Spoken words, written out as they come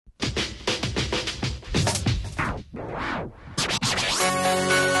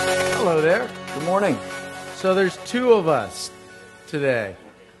Hello there. Good morning. So there's two of us today.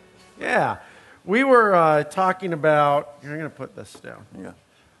 Yeah. We were talking about, here, I'm going to put this down.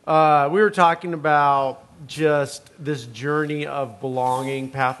 We were talking about just this journey of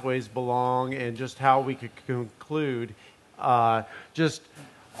belonging, Pathways Belong, and just how we could conclude just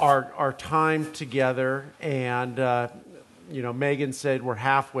our time together. And, Megan said we're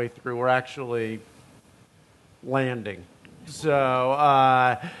halfway through. We're actually landing.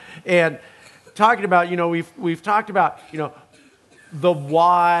 So, and talking about, we've talked about, the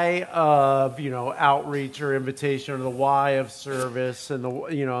why of, outreach or invitation, or the why of service, and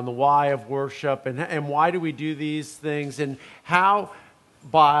and the why of worship, and why do we do these things, and how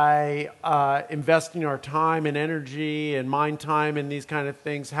by investing our time and energy and mind time and these kind of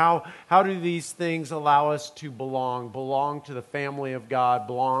things, how do these things allow us to belong to the family of God,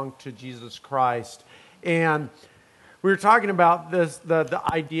 belong to Jesus Christ. And we were talking about this, the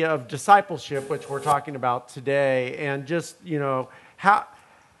idea of discipleship, which we're talking about today, and just, how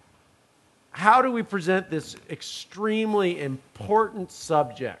do we present this extremely important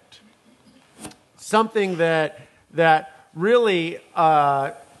subject? Something that really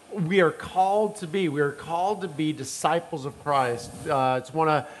we are called to be. We are called to be disciples of Christ. It's one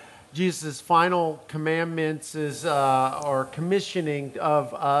of Jesus' final commandments is or commissioning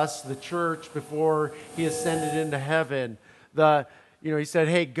of us, the church, before he ascended into heaven. He said,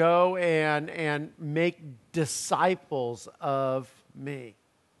 "Hey, go and make disciples of me."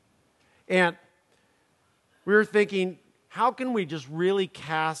 And we were thinking, how can we just really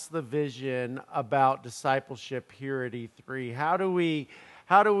cast the vision about discipleship here at E3? How do we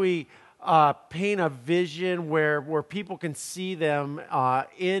paint a vision where people can see them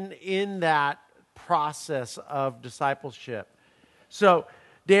in that process of discipleship? So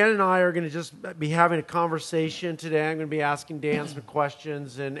Dan and I are going to just be having a conversation today. I'm going to be asking Dan some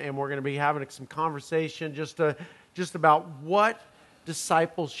questions, and we're going to be having some conversation just about what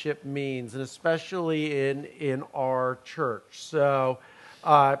discipleship means, and especially in our church. So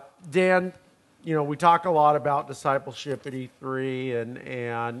Dan, we talk a lot about discipleship at E3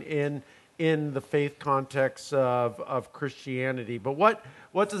 and in the faith context of Christianity. But what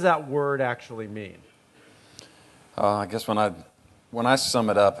does that word actually mean? I guess when I sum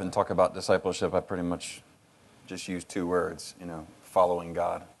it up and talk about discipleship, I pretty much just use two words, following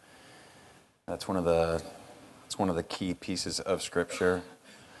God. That's one of the key pieces of Scripture.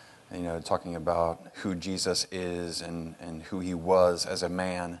 Talking about who Jesus is and who he was as a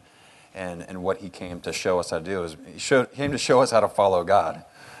man. And what he came to show us how to do is he came to show us how to follow God.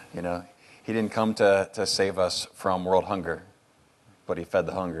 He didn't come to save us from world hunger, but he fed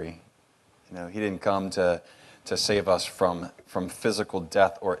the hungry. He didn't come to save us from physical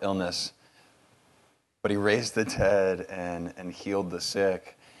death or illness, but he raised the dead and healed the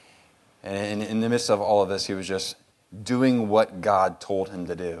sick. And in the midst of all of this, he was just doing what God told him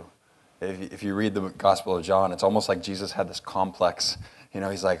to do. If you read the Gospel of John, it's almost like Jesus had this complex.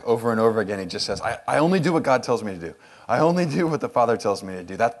 He's like over and over again, he just says, I only do what God tells me to do. I only do what the Father tells me to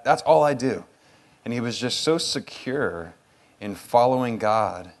do. That's all I do. And he was just so secure in following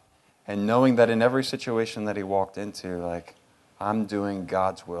God and knowing that in every situation that he walked into, I'm doing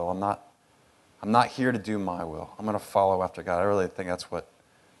God's will. I'm not here to do my will. I'm going to follow after God. I really think that's what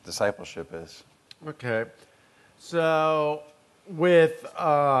discipleship is. Okay. So with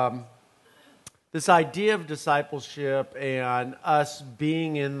this idea of discipleship and us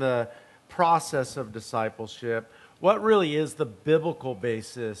being in the process of discipleship, what really is the biblical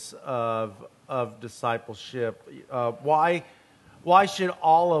basis of discipleship? Why should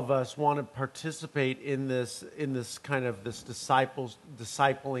all of us want to participate in this kind of this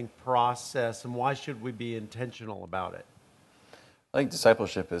discipling process, and why should we be intentional about it? I think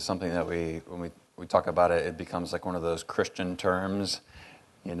discipleship is something that when we talk about it, it becomes like one of those Christian terms,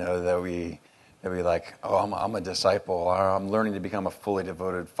 that we like, oh, I'm a disciple, or I'm learning to become a fully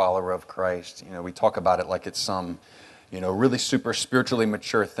devoted follower of Christ. We talk about it like it's some, really super spiritually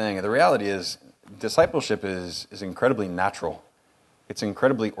mature thing. And the reality is, discipleship is incredibly natural. It's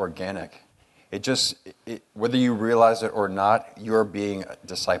incredibly organic. Whether you realize it or not, you're being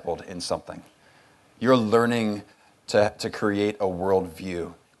discipled in something. You're learning to create a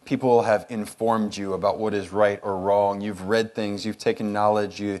worldview. People have informed you about what is right or wrong. You've read things. You've taken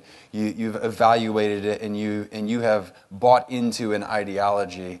knowledge. You've evaluated it, and you have bought into an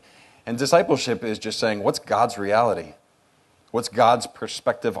ideology. And discipleship is just saying, what's God's reality? What's God's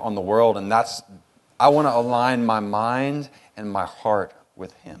perspective on the world? And I want to align my mind and my heart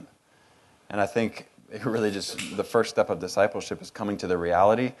with Him. And I think it really just the first step of discipleship is coming to the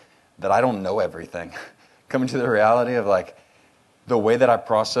reality that I don't know everything. Coming to the reality of the way that I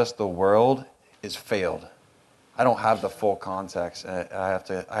process the world is failed. I don't have the full context. I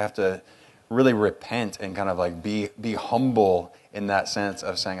have to really repent and kind of like be humble in that sense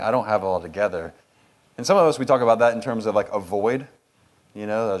of saying, I don't have it all together. And some of us, we talk about that in terms of like a void. You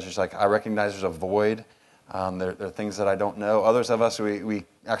know, that's just like, I recognize there's a void. There are things that I don't know. Others of us, we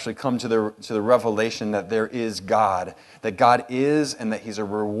actually come to the revelation that there is God, that God is, and that He's a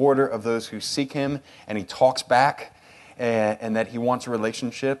rewarder of those who seek Him, and He talks back, and that He wants a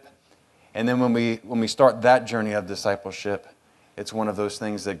relationship. And then when we start that journey of discipleship, it's one of those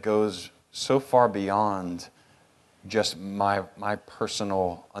things that goes so far beyond just my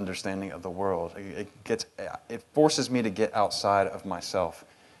personal understanding of the world. It forces me to get outside of myself,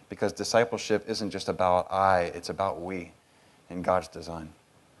 because discipleship isn't just about I, it's about we in God's design.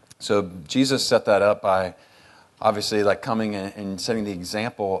 So Jesus set that up by obviously like coming and setting the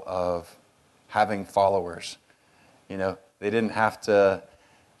example of having followers. You know, they didn't have to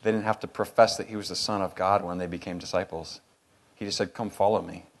profess that He was the Son of God when they became disciples. He just said, come follow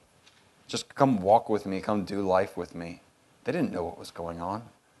me. Just come walk with me, come do life with me. They didn't know what was going on.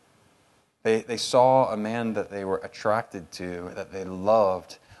 They saw a man that they were attracted to, that they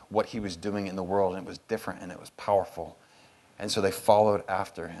loved what he was doing in the world, and it was different and it was powerful. And so they followed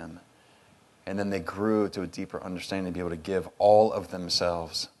after him. And then they grew to a deeper understanding to be able to give all of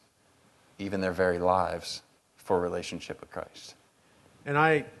themselves, even their very lives, for a relationship with Christ. And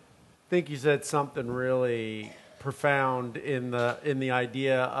I think you said something really profound in the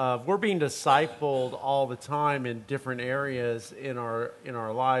idea of we're being discipled all the time in different areas in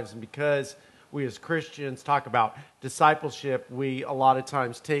our lives, and because we as Christians talk about discipleship, we a lot of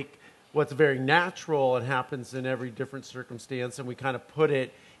times take what's very natural and happens in every different circumstance, and we kind of put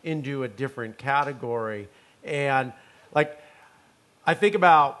it into a different category. And like I think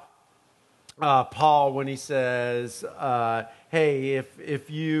about Paul when he says, hey, if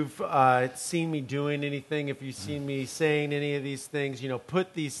you've seen me doing anything, if you've seen me saying any of these things,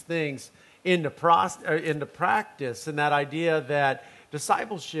 put these things into practice. And that idea that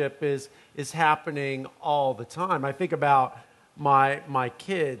discipleship is happening all the time. I think about my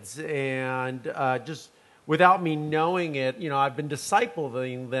kids, and just without me knowing it, I've been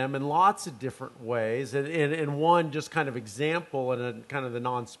discipling them in lots of different ways. And one just kind of example in a kind of the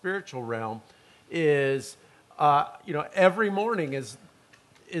non-spiritual realm is, every morning, as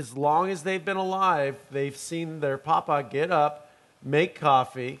long as they've been alive, they've seen their papa get up, make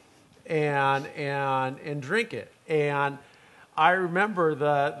coffee, and drink it. And I remember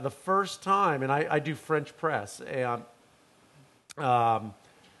the first time, and I do French press, and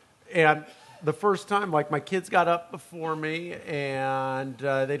the first time, like, my kids got up before me, and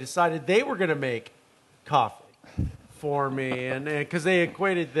they decided they were going to make coffee for me, and because they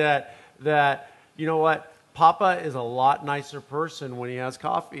equated that you know what, Papa is a lot nicer person when he has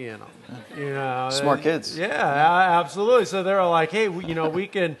coffee in him. Smart kids. Yeah, absolutely. So they're like, hey, we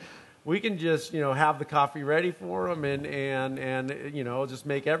can just have the coffee ready for them, and just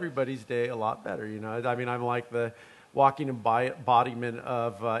make everybody's day a lot better. I mean, I'm like the walking embodiment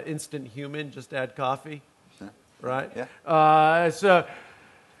of instant human. Just add coffee, right? Yeah.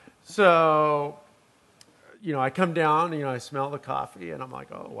 So I come down, I smell the coffee, and I'm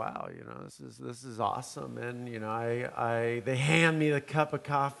like, oh wow, this is awesome. And they hand me the cup of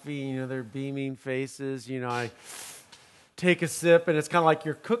coffee, their beaming faces. I take a sip, and it's kind of like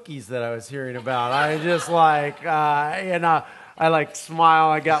your cookies that I was hearing about. I just like, I like smile.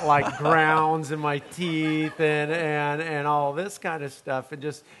 I got like grounds in my teeth and all this kind of stuff, and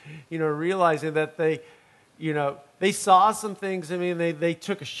just realizing that they saw some things. I mean, they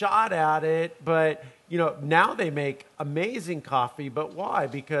took a shot at it, but now they make amazing coffee. But why?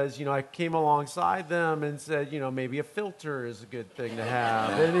 Because I came alongside them and said, maybe a filter is a good thing to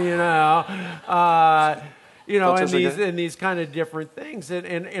have, and these kind of different things,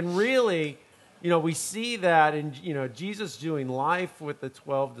 and really. We see that in, Jesus doing life with the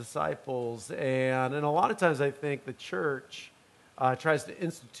 12 disciples. And a lot of times I think the church tries to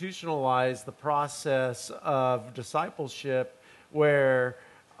institutionalize the process of discipleship where,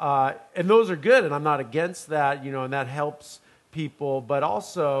 and those are good, and I'm not against that, and that helps people. But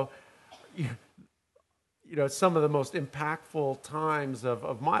also, some of the most impactful times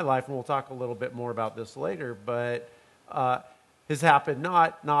of my life, and we'll talk a little bit more about this later, but has happened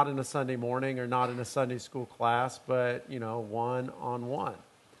not in a Sunday morning or not in a Sunday school class, but one-on-one.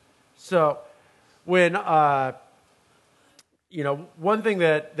 So when one thing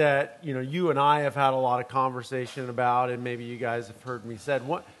that you and I have had a lot of conversation about, and maybe you guys have heard me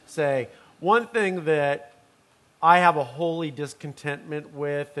say one thing that I have a holy discontentment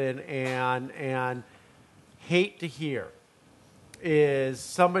with and hate to hear is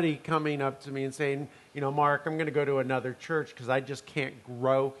somebody coming up to me and saying, Mark, I'm going to go to another church because I just can't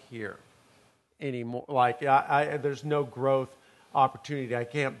grow here anymore. Like, there's no growth opportunity. I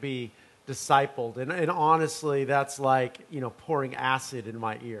can't be discipled. And honestly, that's like, pouring acid in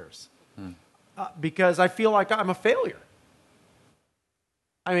my ears. Because I feel like I'm a failure.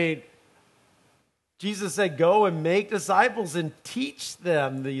 I mean, Jesus said, go and make disciples and teach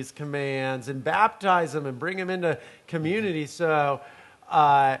them these commands and baptize them and bring them into community. So,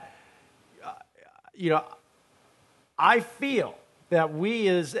 I feel that we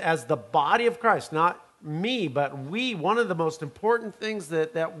as the body of Christ, not me, but we, one of the most important things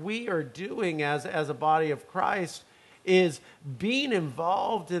that we are doing as a body of Christ is being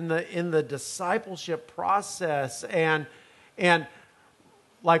involved in the discipleship process. And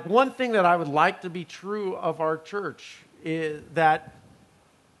like one thing that I would like to be true of our church is that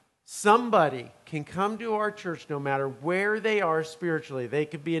somebody can come to our church no matter where they are spiritually. They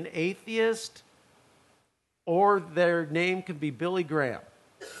could be an atheist or their name could be Billy Graham,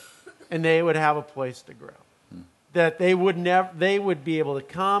 and they would have a place to grow. That they would be able to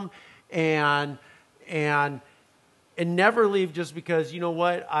come and never leave just because, you know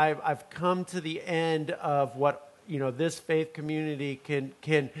what, I've come to the end of what this faith community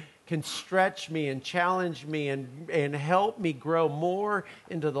can stretch me and challenge me and help me grow more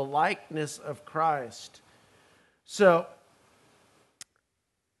into the likeness of Christ. So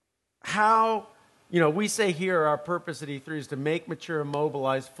how, we say here our purpose at E3 is to make mature and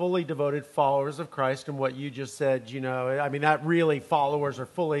mobilize fully devoted followers of Christ. And what you just said, that really followers are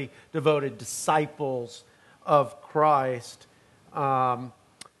fully devoted disciples of Christ.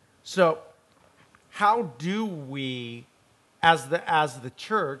 So how do we, as the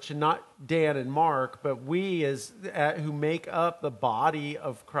church, and not Dan and Mark, but we who make up the body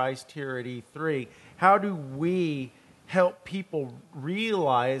of Christ here at E3, how do we help people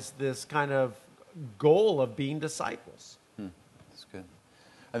realize this kind of goal of being disciples? That's good.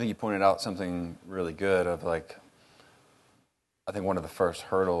 I think you pointed out something really good of like, I think one of the first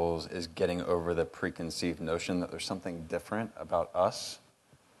hurdles is getting over the preconceived notion that there's something different about us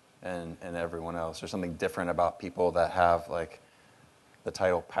and everyone else. There's something different about people that have like the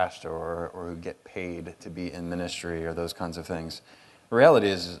title pastor or who get paid to be in ministry or those kinds of things. The reality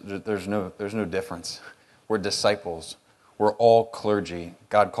is there's no difference. We're disciples. We're all clergy.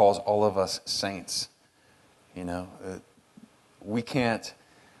 God calls all of us saints. We can't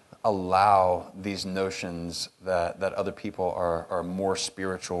allow these notions that other people are more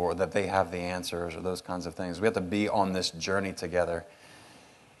spiritual or that they have the answers or those kinds of things. We have to be on this journey together.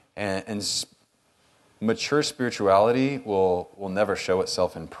 And mature spirituality will never show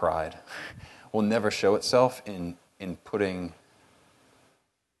itself in pride. Will never show itself in putting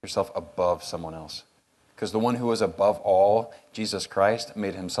yourself above someone else. Because the one who is above all, Jesus Christ,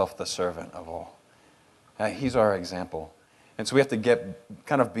 made himself the servant of all. He's our example. And so we have to get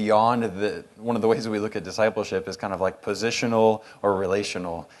kind of beyond one of the ways that we look at discipleship is kind of like positional or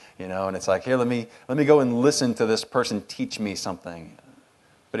relational, and it's like, here, let me go and listen to this person teach me something.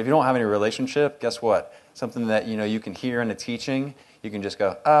 But if you don't have any relationship, guess what? Something that, you can hear in a teaching, you can just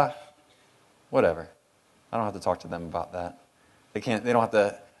go, whatever. I don't have to talk to them about that. They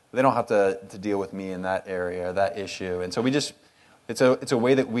don't have to deal with me in that area or that issue. And so it's a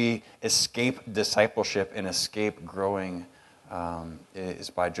way that we escape discipleship and escape growing is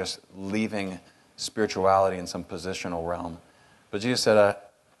by just leaving spirituality in some positional realm. But Jesus said,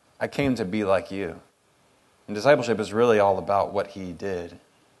 I came to be like you. And discipleship is really all about what he did.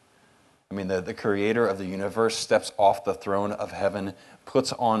 I mean, the creator of the universe steps off the throne of heaven,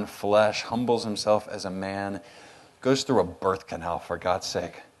 puts on flesh, humbles himself as a man, goes through a birth canal for God's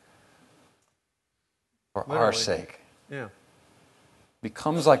sake. For Literally. Our sake. Yeah.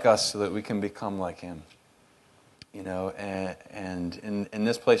 Becomes like us so that we can become like him. And in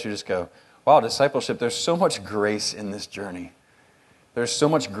this place you just go, wow, discipleship, there's so much grace in this journey. There's so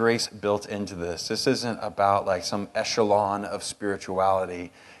much grace built into this. This isn't about like some echelon of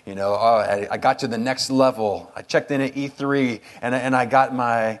spirituality. I got to the next level. I checked in at E3 and I got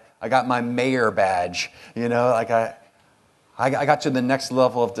my mayor badge. I got to the next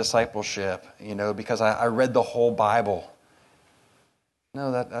level of discipleship. Because I read the whole Bible.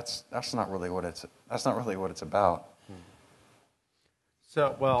 No, that's not really what it's about.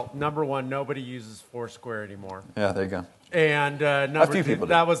 So, well, number one, nobody uses Foursquare anymore. Yeah, there you go. And number few two, people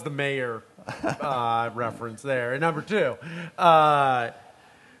do. that was the mayor reference there. And number two, I'd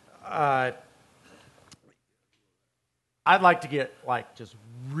like to get like just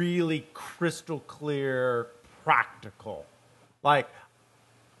really crystal clear, practical. Like,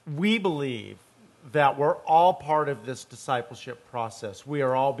 we believe that we're all part of this discipleship process. We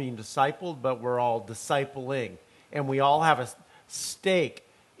are all being discipled, but we're all discipling. And we all have a stake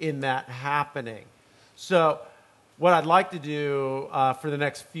in that happening. So what I'd like to do for the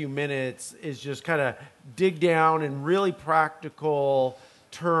next few minutes is just kind of dig down in really practical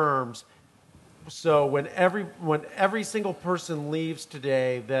terms. So when every single person leaves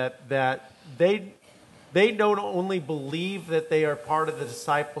today, that they don't only believe that they are part of the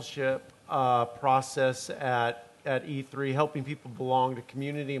discipleship process at E3, helping people belong to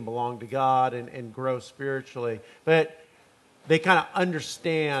community and belong to God and grow spiritually, but they kind of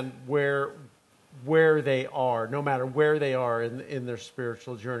understand where they are, no matter where they are in their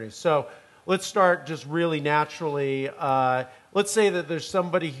spiritual journey. So let's start just really naturally. Let's say that there's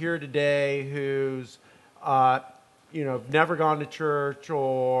somebody here today who's never gone to church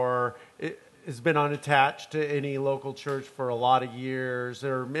or has been unattached to any local church for a lot of years,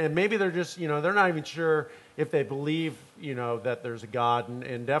 and maybe they're just, they're not even sure if they believe, that there's a God,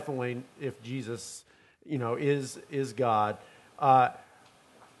 and definitely if Jesus, is God.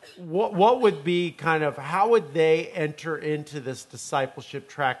 What would be how would they enter into this discipleship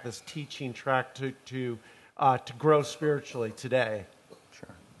track, this teaching track to grow spiritually today? Sure.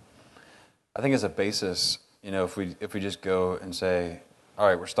 I think as a basis, if we just go and say, all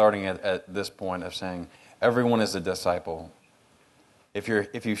right, we're starting at this point of saying everyone is a disciple. If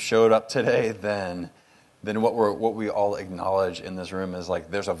you showed up today, then what we all acknowledge in this room is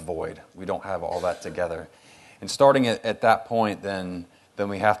like there's a void. We don't have all that together. And starting at that point, then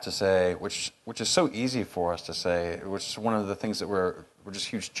we have to say, which is so easy for us to say, which is one of the things that we're just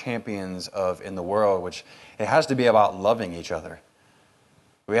huge champions of in the world, which it has to be about loving each other.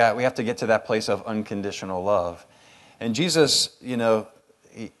 We have to get to that place of unconditional love. And Jesus,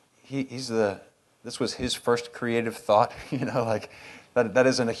 this was his first creative thought, like that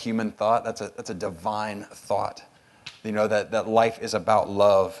isn't a human thought, that's a divine thought. That life is about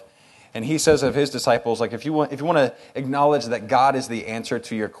love. And he says of his disciples, like if you want to acknowledge that God is the answer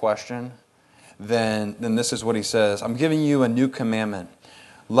to your question, then this is what he says. I'm giving you a new commandment.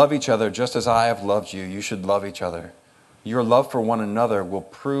 Love each other just as I have loved you. You should love each other. Your love for one another will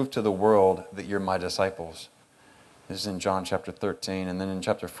prove to the world that you're my disciples. This is in John chapter 13. And then in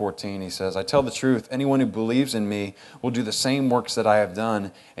chapter 14, he says, I tell the truth, anyone who believes in me will do the same works that I have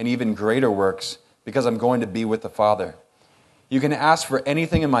done, and even greater works, because I'm going to be with the Father. You can ask for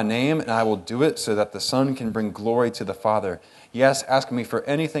anything in my name, and I will do it so that the Son can bring glory to the Father. Yes, ask me for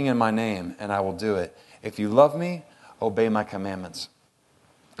anything in my name, and I will do it. If you love me, obey my commandments.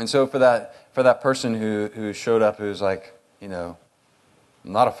 And so for that person who showed up, who's like, I'm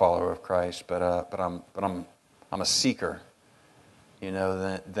not a follower of Christ, but I'm a seeker.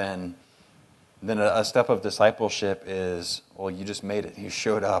 Then a step of discipleship is, well, you just made it. You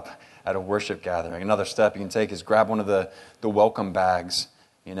showed up at a worship gathering. Another step you can take is grab one of the welcome bags,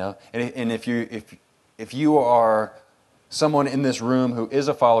 And if you are someone in this room who is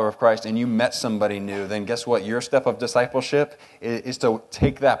a follower of Christ and you met somebody new, then guess what? Your step of discipleship is to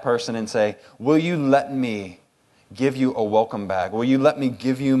take that person and say, will you let me give you a welcome bag? Will you let me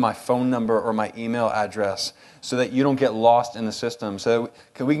give you my phone number or my email address so that you don't get lost in the system? So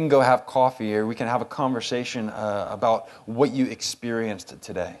we can go have coffee or we can have a conversation about what you experienced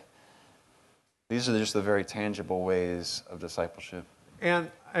today. These are just the very tangible ways of discipleship. And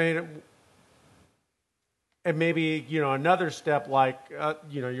maybe, another step like,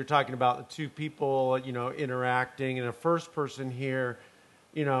 you're talking about the two people, interacting and a first person here,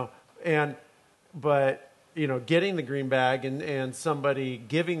 but getting the green bag and somebody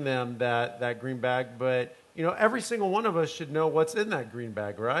giving them that green bag, but every single one of us should know what's in that green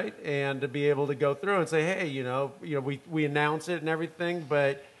bag, right? And to be able to go through and say, hey, we announce it and everything,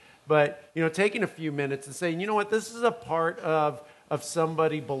 but taking a few minutes and saying, what, this is a part of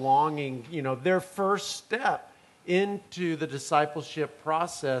somebody belonging, their first step into the discipleship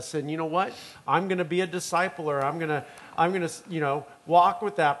process. And you know what? I'm going to be a discipler. I'm going to walk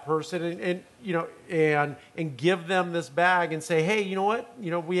with that person and give them this bag and say, hey, you know what?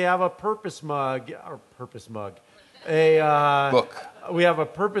 We have a purpose mug. Book. We have a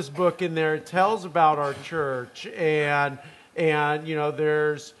purpose book in there. It tells about our church, and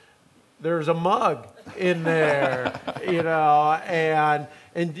there's a mug in there, and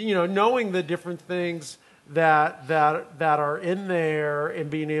knowing the different things that are in there and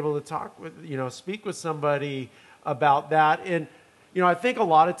being able to talk with, speak with somebody about that. And, I think a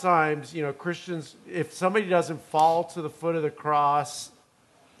lot of times, Christians, if somebody doesn't fall to the foot of the cross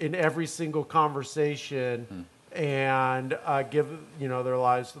in every single conversation and give, their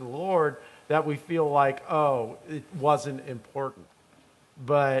lives to the Lord, that we feel like, oh, it wasn't important.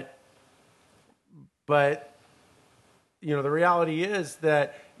 But But, the reality is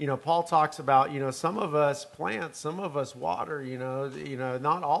that, Paul talks about, some of us plant, some of us water,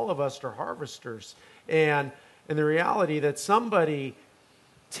 not all of us are harvesters. And the reality that somebody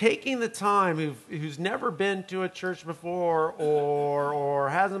taking the time who's never been to a church before or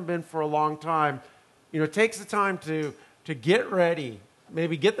hasn't been for a long time, takes the time to get ready,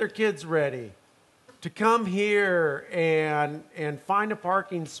 maybe get their kids ready, to come here and find a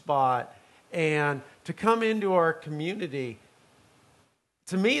parking spot and to come into our community.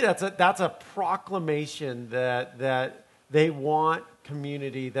 To me, that's a proclamation that they want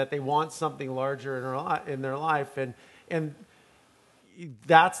community, that they want something larger in their life, and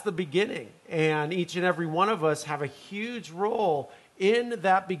that's the beginning. And each and every one of us have a huge role in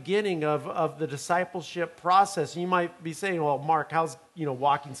that beginning of the discipleship process. And you might be saying, well, Mark, how's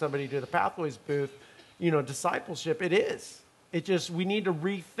walking somebody to the Pathways booth discipleship? It is. It just, we need to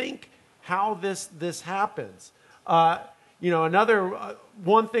rethink how this happens. Another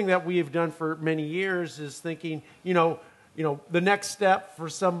one thing that we have done for many years is thinking, the next step for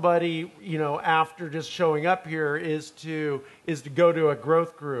somebody, after just showing up here is to go to a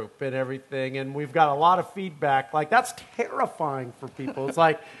growth group and everything. And we've got a lot of feedback. Like, that's terrifying for people. It's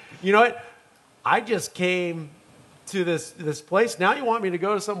like, you know what? I just came to this place. Now you want me to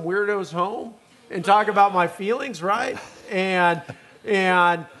go to some weirdo's home and talk about my feelings, right? And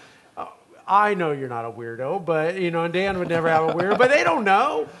I know you're not a weirdo, but, and Dan would never have a weirdo, but they don't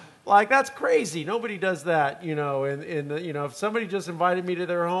know. Like, that's crazy. Nobody does that, if somebody just invited me to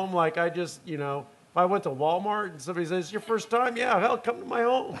their home, like I just, if I went to Walmart and somebody says, it's your first time? Yeah, hell, come to my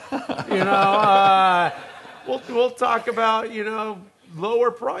home. We'll talk about,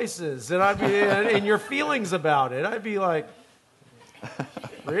 lower prices and and your feelings about it. I'd be like,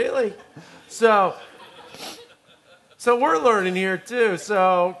 really? So we're learning here too.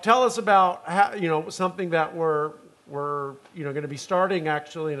 So tell us about how, something that we're going to be starting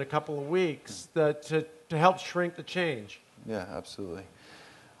actually in a couple of weeks to help shrink the change. Yeah, absolutely.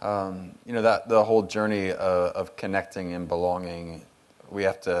 That the whole journey of connecting and belonging, we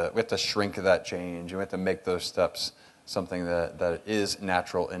have to shrink that change. We have to make those steps something that is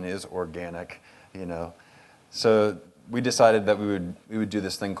natural and is organic. So we decided that we would do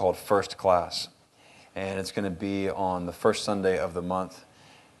this thing called First Class, and it's going to be on the first Sunday of the month.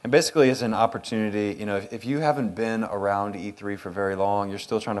 And basically, it's an opportunity, if you haven't been around E3 for very long, you're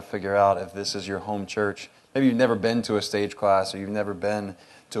still trying to figure out if this is your home church. Maybe you've never been to a stage class or you've never been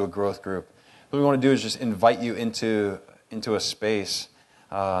to a growth group. What we want to do is just invite you into a space.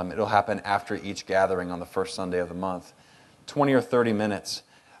 It'll happen after each gathering on the first Sunday of the month. 20 or 30 minutes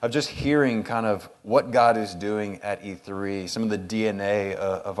of just hearing kind of what God is doing at E3, some of the DNA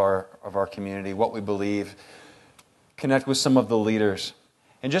of our community, what we believe, connect with some of the leaders,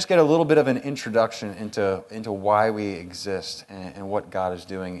 and just get a little bit of an introduction into why we exist and what God is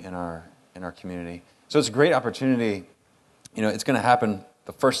doing in our community. So it's a great opportunity. It's going to happen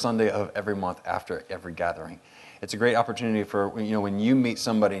the first Sunday of every month after every gathering. It's a great opportunity for, when you meet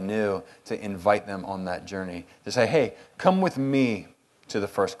somebody new, to invite them on that journey. To say, hey, come with me to the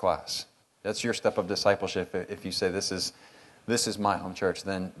First Class. That's your step of discipleship. If you say, this is my home church,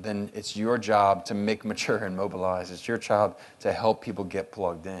 then it's your job to make mature and mobilize. It's your job to help people get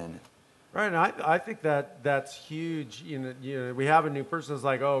plugged in. Right, and I think that's huge. We have a new person that's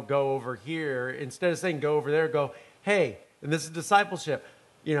like, oh, go over here. Instead of saying go over there, go, hey, and this is discipleship.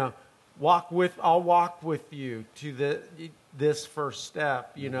 I'll walk with you to this first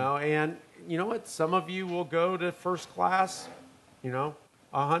step. And you know what? Some of you will go to First Class,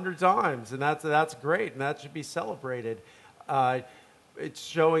 100 times, and that's great, and that should be celebrated. It's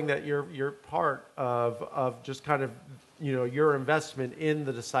showing that you're part of just kind of your investment in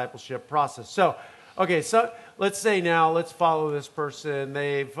the discipleship process. So, okay, so let's follow this person.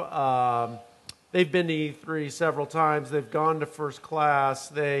 They've been to E3 several times. They've gone to First Class.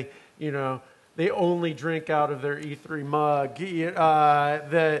 They only drink out of their E3 mug.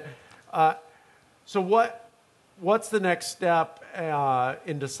 So what's the next step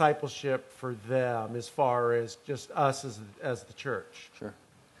in discipleship for them as far as just us as the church? Sure.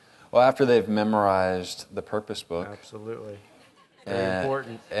 Well, after they've memorized the purpose book, absolutely, very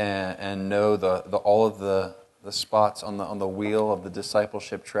important, and know all of the spots on the wheel of the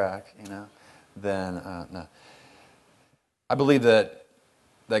discipleship track, then no. I believe that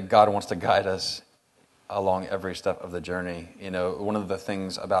God wants to guide us along every step of the journey. One of the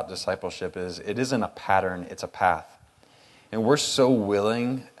things about discipleship is it isn't a pattern, it's a path. And we're so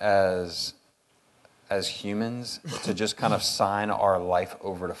willing as humans to just kind of sign our life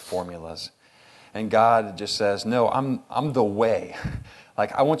over to formulas. And God just says, no, I'm the way.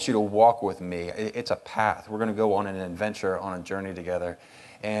 Like, I want you to walk with me. It's a path. We're going to go on an adventure, on a journey together.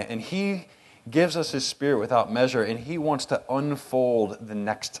 And he gives us his Spirit without measure, and he wants to unfold the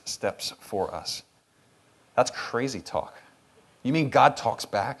next steps for us. That's crazy talk. You mean God talks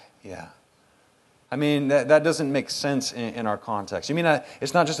back? Yeah. I mean, that doesn't make sense in our context. You mean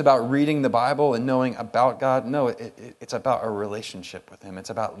it's not just about reading the Bible and knowing about God? No, it's about a relationship with him. It's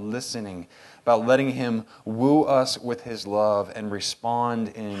about listening, about letting him woo us with his love and respond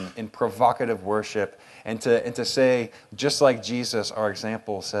in provocative worship, and to say, just like Jesus, our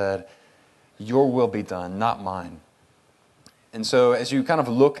example, said, your will be done, not mine. And so as you kind of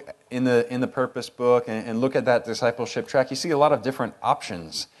look in the purpose book and look at that discipleship track, you see a lot of different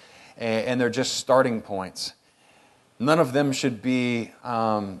options. And they're just starting points. None of them should be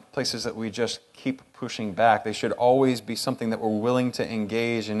places that we just keep pushing back. They should always be something that we're willing to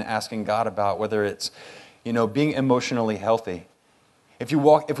engage in asking God about, whether it's, being emotionally healthy. If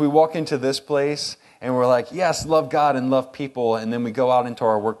we walk into this place and we're like, yes, love God and love people, and then we go out into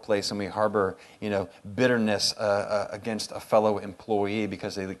our workplace and we harbor, bitterness against a fellow employee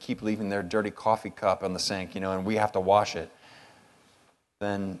because they keep leaving their dirty coffee cup on the sink, and we have to wash it,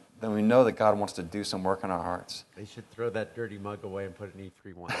 then we know that God wants to do some work in our hearts. They should throw that dirty mug away and put an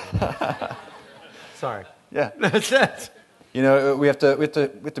E3 Sorry. Yeah. That's it. We have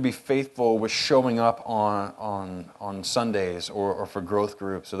to be faithful with showing up on Sundays or for growth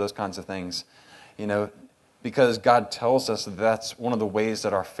groups or those kinds of things, because God tells us that that's one of the ways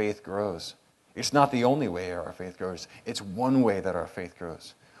that our faith grows. It's not the only way our faith grows. It's one way that our faith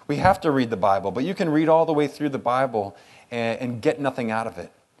grows. We have to read the Bible, but you can read all the way through the Bible and get nothing out of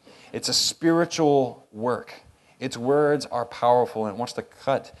it. It's a spiritual work. Its words are powerful, and it wants to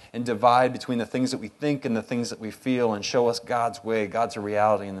cut and divide between the things that we think and the things that we feel and show us God's way, God's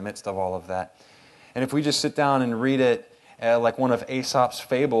reality in the midst of all of that. And if we just sit down and read it like one of Aesop's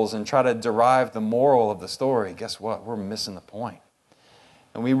fables and try to derive the moral of the story, guess what? We're missing the point.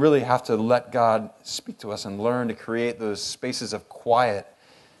 And we really have to let God speak to us and learn to create those spaces of quiet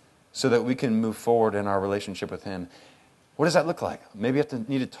so that we can move forward in our relationship with him. What does that look like? Maybe you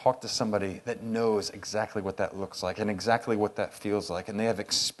need to talk to somebody that knows exactly what that looks like and exactly what that feels like, and they have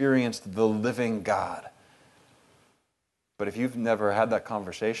experienced the living God. But if you've never had that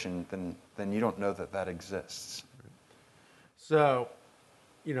conversation, then you don't know that exists. So,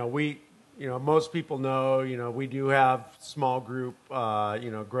 most people know, we do have small group,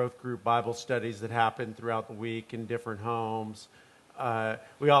 growth group Bible studies that happen throughout the week in different homes.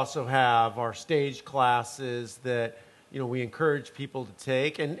 We also have our stage classes that we encourage people to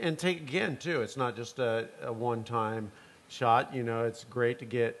take and take again too. It's not just a one-time shot. It's great to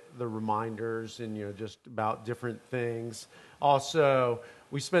get the reminders and just about different things. Also,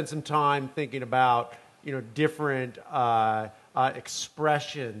 we spent some time thinking about different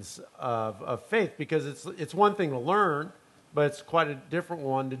expressions of faith, because it's one thing to learn, but it's quite a different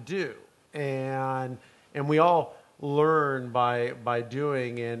one to do. And we all learn by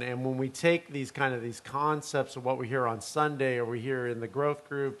doing, and when we take these concepts of what we hear on Sunday or we hear in the growth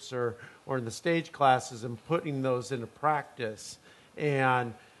groups or in the stage classes and putting those into practice,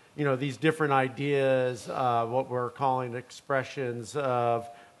 and these different ideas, what we're calling expressions of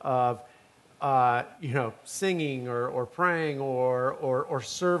singing or praying or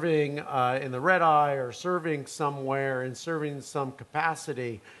serving in the red eye or serving somewhere and serving in some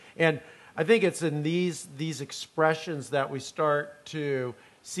capacity. And I think it's in these expressions that we start to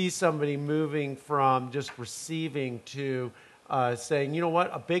see somebody moving from just receiving to saying, you know what,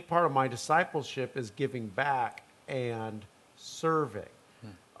 a big part of my discipleship is giving back and serving.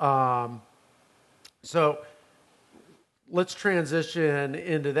 So let's transition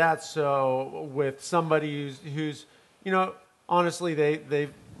into that. So with somebody who's honestly,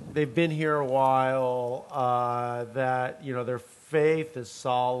 they've been here a while, that their faith is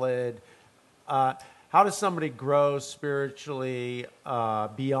solid. How does somebody grow spiritually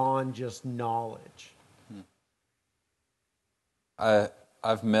beyond just knowledge?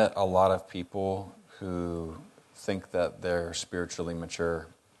 I've met a lot of people who think that they're spiritually mature,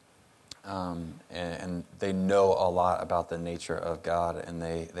 and they know a lot about the nature of God, and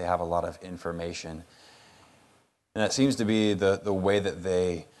they have a lot of information. And that seems to be the way that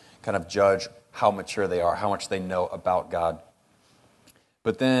they kind of judge how mature they are, how much they know about God.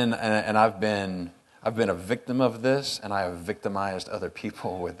 But then, and I've been a victim of this, and I have victimized other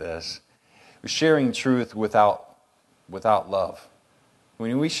people with this. Sharing truth without love.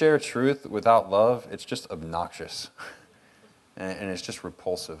 When we share truth without love, it's just obnoxious, and it's just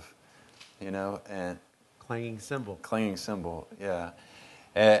repulsive, and clanging cymbal. Yeah,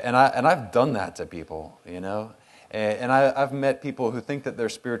 and I've done that to people, And I've met people who think that they're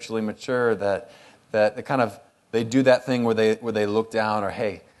spiritually mature, that they do that thing where they look down, or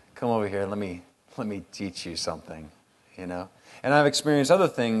hey, come over here, let me teach you something, you know. And I've experienced other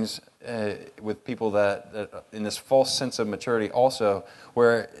things with people that in this false sense of maturity also,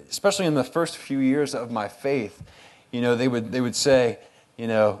 where especially in the first few years of my faith, you know, they would say, you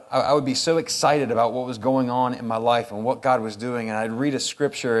know, I would be so excited about what was going on in my life and what God was doing, and I'd read a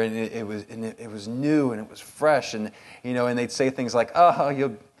scripture and it was new and it was fresh, and you know, and they'd say things like, "Oh,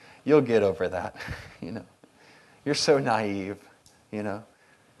 you'll get over that," you know, "You're so naive," you know,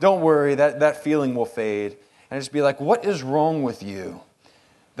 "Don't worry, that feeling will fade." And I'd just be like, "What is wrong with you?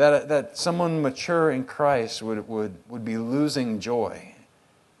 That someone mature in Christ would be losing joy?"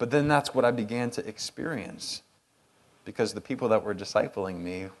 But then that's what I began to experience, because the people that were discipling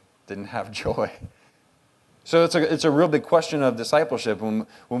me didn't have joy. So it's a real big question of discipleship. When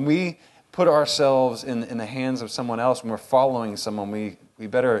we put ourselves in the hands of someone else, when we're following someone, we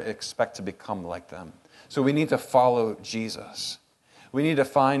better expect to become like them. So we need to follow Jesus. We need to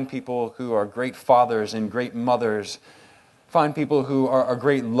find people who are great fathers and great mothers, find people who are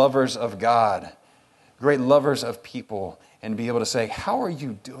great lovers of God, great lovers of people, and be able to say, "How are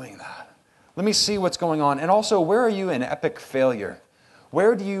you doing that? Let me see what's going on. And also, where are you in epic failure?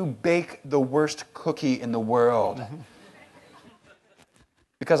 Where do you bake the worst cookie in the world?"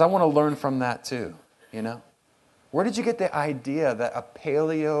 Because I want to learn from that too, you know? Where did you get the idea that a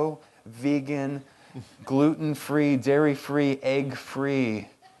paleo, vegan, gluten-free, dairy-free, egg-free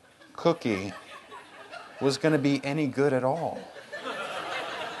cookie was going to be any good at all?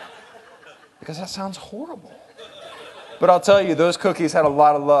 Because that sounds horrible. But I'll tell you, those cookies had a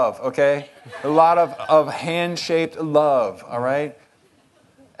lot of love, okay? A lot of hand-shaped love, all right?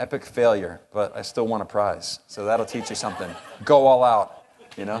 Epic failure, but I still won a prize. So that'll teach you something. Go all out,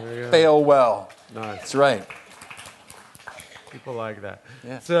 you know? Fail well. Nice. That's right. People like that.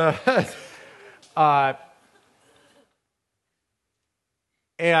 Yeah. So,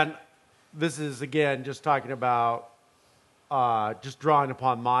 and this is, again, just talking about just drawing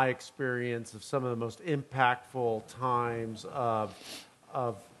upon my experience of some of the most impactful times of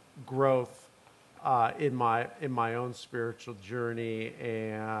growth in my own spiritual journey,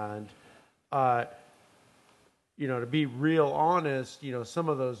 and you know, to be real honest, you know, some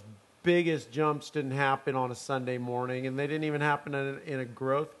of those biggest jumps didn't happen on a Sunday morning, and they didn't even happen in a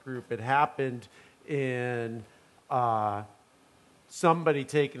growth group. It happened in somebody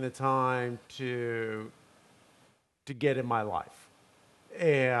taking the time to get in my life.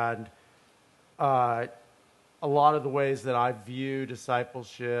 And a lot of the ways that I view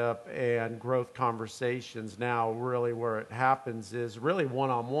discipleship and growth conversations now, really where it happens is really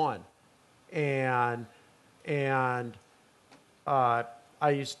one-on-one. And I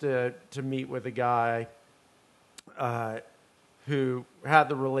used to meet with a guy who had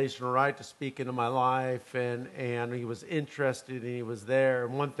the relational right to speak into my life, and he was interested and he was there.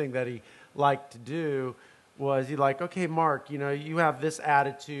 And one thing that he liked to do was he'd like, "Okay, Mark, you know, you have this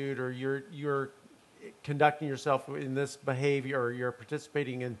attitude, or you're conducting yourself in this behavior, or you're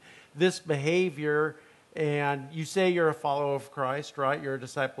participating in this behavior, and you say you're a follower of Christ, right? You're a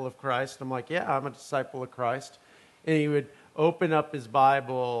disciple of Christ." I'm like, "Yeah, I'm a disciple of Christ." And he would open up his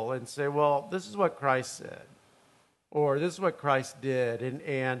Bible and say, "Well, this is what Christ said," or "This is what Christ did."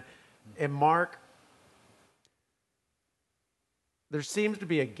 And Mark, there seems to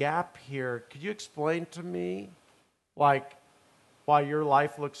be a gap here. Could you explain to me, like, why your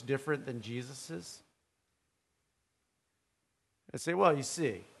life looks different than Jesus's? I say, "Well, you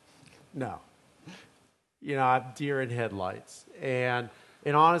see, no. You know, I have deer in headlights." And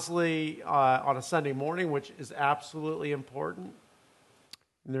honestly, on a Sunday morning, which is absolutely important,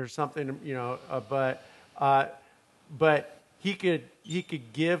 and there's something, you know, but he could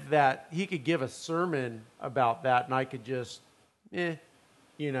give a sermon about that, and I could just, you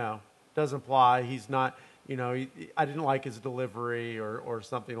know, doesn't apply. He's not, you know, I didn't like his delivery or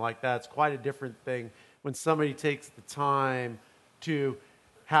something like that. It's quite a different thing when somebody takes the time to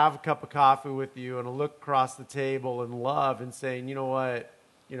have a cup of coffee with you and a look across the table and love and saying, "You know what,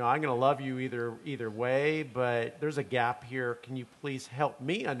 you know, I'm going to love you either way, but there's a gap here. Can you please help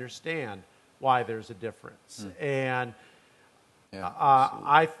me understand why there's a difference?" And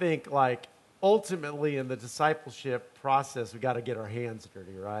I think, like, ultimately in the discipleship process, we got to get our hands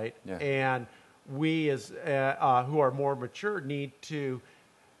dirty, right? Yeah. And we, as who are more mature, need to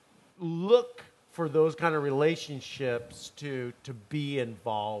look for those kind of relationships to be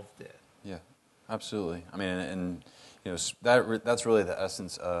involved in. Yeah, absolutely. I mean, and that's really the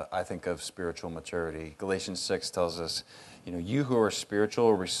essence, I think, of spiritual maturity. Galatians 6 tells us, you who are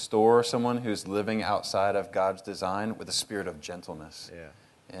spiritual, restore someone who's living outside of God's design with a spirit of gentleness. Yeah.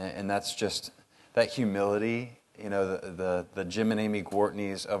 And that's just that humility. The Jim and Amy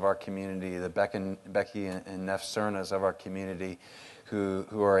Gwartneys of our community, the Becky and Neff Cernas of our community, who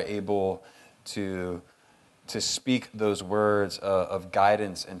are able to speak those words of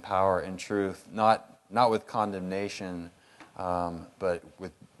guidance and power and truth, not with condemnation, but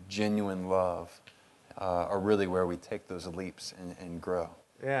with genuine love, are really where we take those leaps and grow.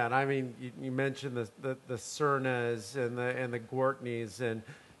 Yeah, and I mean, you mentioned the Cernas and the Gwartneys, and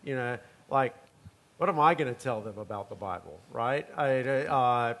like, what am I going to tell them about the Bible, right?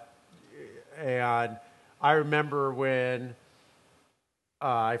 And I remember when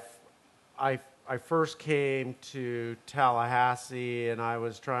I first came to Tallahassee, and I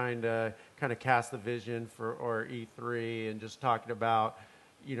was trying to kind of cast the vision for E3, and just talking about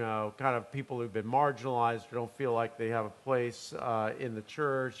kind of people who've been marginalized or don't feel like they have a place in the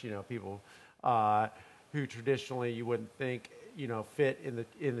church. People who traditionally you wouldn't think fit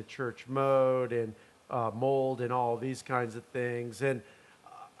in the church mode, and mold and all these kinds of things. And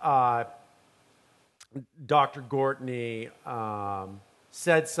Dr. Gwartney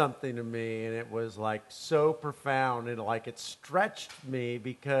said something to me, and it was like so profound, and like it stretched me,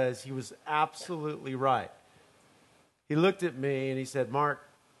 because he was absolutely right. He looked at me and he said, "Mark,"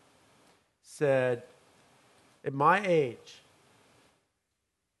 said, "at my age,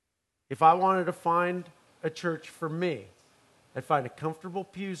 if I wanted to find a church for me, I'd find a comfortable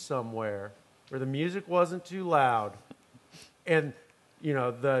pew somewhere where the music wasn't too loud, and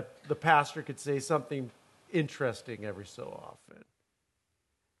the pastor could say something interesting every so often."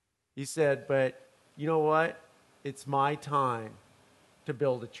 He said, "But you know what? It's my time to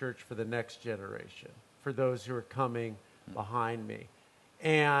build a church for the next generation, for those who are coming behind me."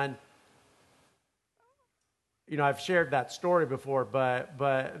 And I've shared that story before, but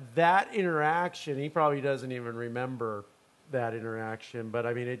that interaction, he probably doesn't even remember that interaction. But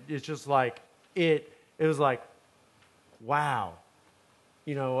I mean, it's just like it was like, wow,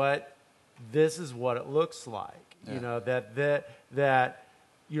 you know what? This is what it looks like. Yeah. That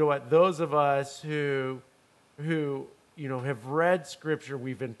those of us who have read Scripture,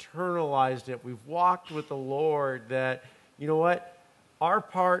 we've internalized it, we've walked with the Lord, that our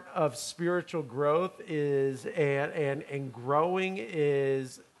part of spiritual growth is and growing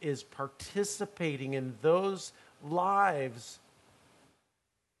is participating in those lives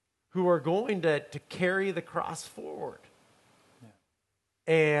who are going to carry the cross forward. Yeah.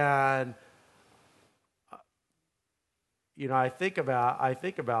 And I think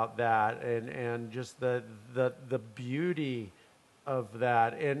about that, and just the beauty of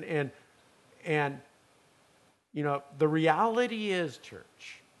that, and the reality is,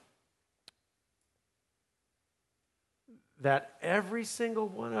 church, that every single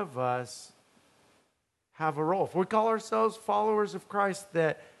one of us have a role. If we call ourselves followers of Christ,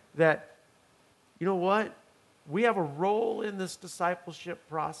 that we have a role in this discipleship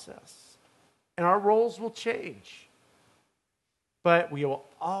process, and our roles will change. But we will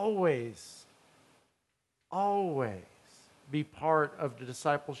always be part of the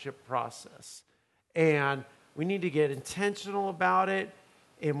discipleship process. And we need to get intentional about it,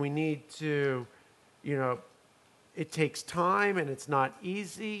 and we need to, it takes time, and it's not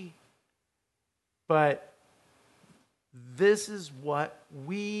easy, but this is what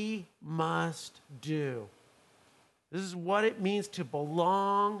we must do. This is what it means to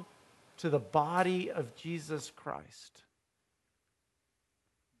belong to the body of Jesus Christ.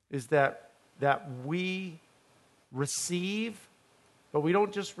 Is that we receive, but we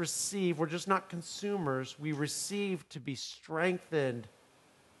don't just receive. We're just not consumers. We receive to be strengthened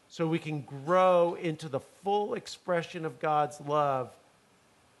so we can grow into the full expression of God's love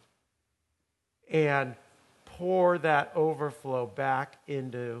and pour that overflow back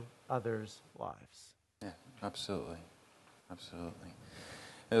into others' lives. Yeah, absolutely. Absolutely.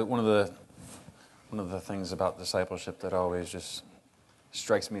 One of the things about discipleship that always just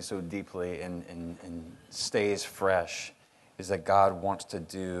strikes me so deeply and stays fresh is that God wants to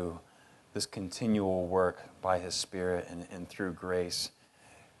do this continual work by His Spirit and through grace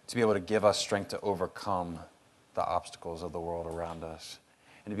to be able to give us strength to overcome the obstacles of the world around us,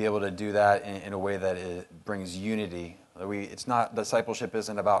 and to be able to do that in a way that it brings unity. It's not, discipleship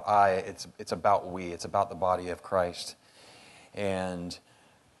isn't about it's about we. It's about the body of Christ. And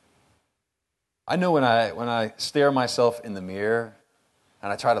I know when I stare myself in the mirror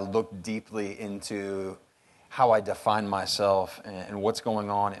and I try to look deeply into how I define myself and what's going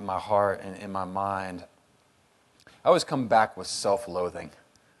on in my heart and in my mind, I always come back with self-loathing.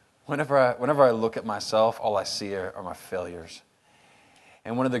 Whenever I look at myself, all I see are my failures.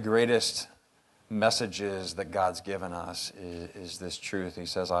 And one of the greatest messages that God's given us is this truth. He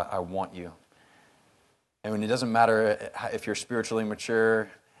says, I want you. And when it doesn't matter if you're spiritually mature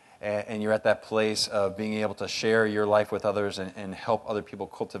and you're at that place of being able to share your life with others and help other people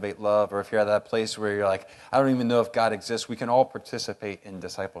cultivate love, or if you're at that place where you're like, I don't even know if God exists, we can all participate in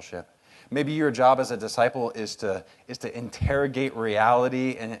discipleship. Maybe your job as a disciple is to interrogate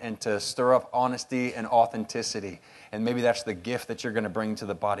reality and to stir up honesty and authenticity. And maybe that's the gift that you're going to bring to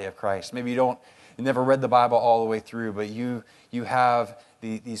the body of Christ. Maybe you never read the Bible all the way through, but you have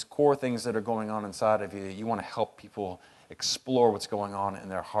these core things that are going on inside of you. You want to help people explore what's going on in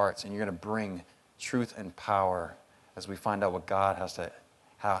their hearts, and you're going to bring truth and power as we find out what God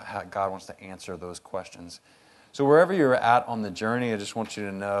how God wants to answer those questions. So wherever you're at on the journey, I just want you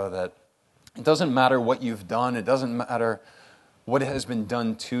to know that it doesn't matter what you've done. It doesn't matter what has been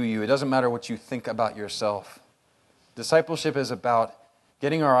done to you. It doesn't matter what you think about yourself. Discipleship is about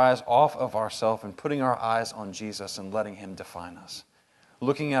getting our eyes off of ourselves and putting our eyes on Jesus and letting Him define us.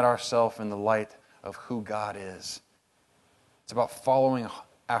 Looking at ourselves in the light of who God is. It's about following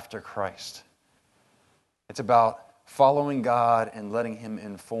after Christ. It's about following God and letting Him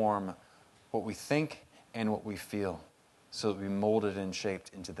inform what we think and what we feel so that we molded and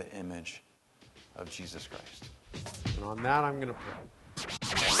shaped into the image of Jesus Christ. And on that, I'm going to pray.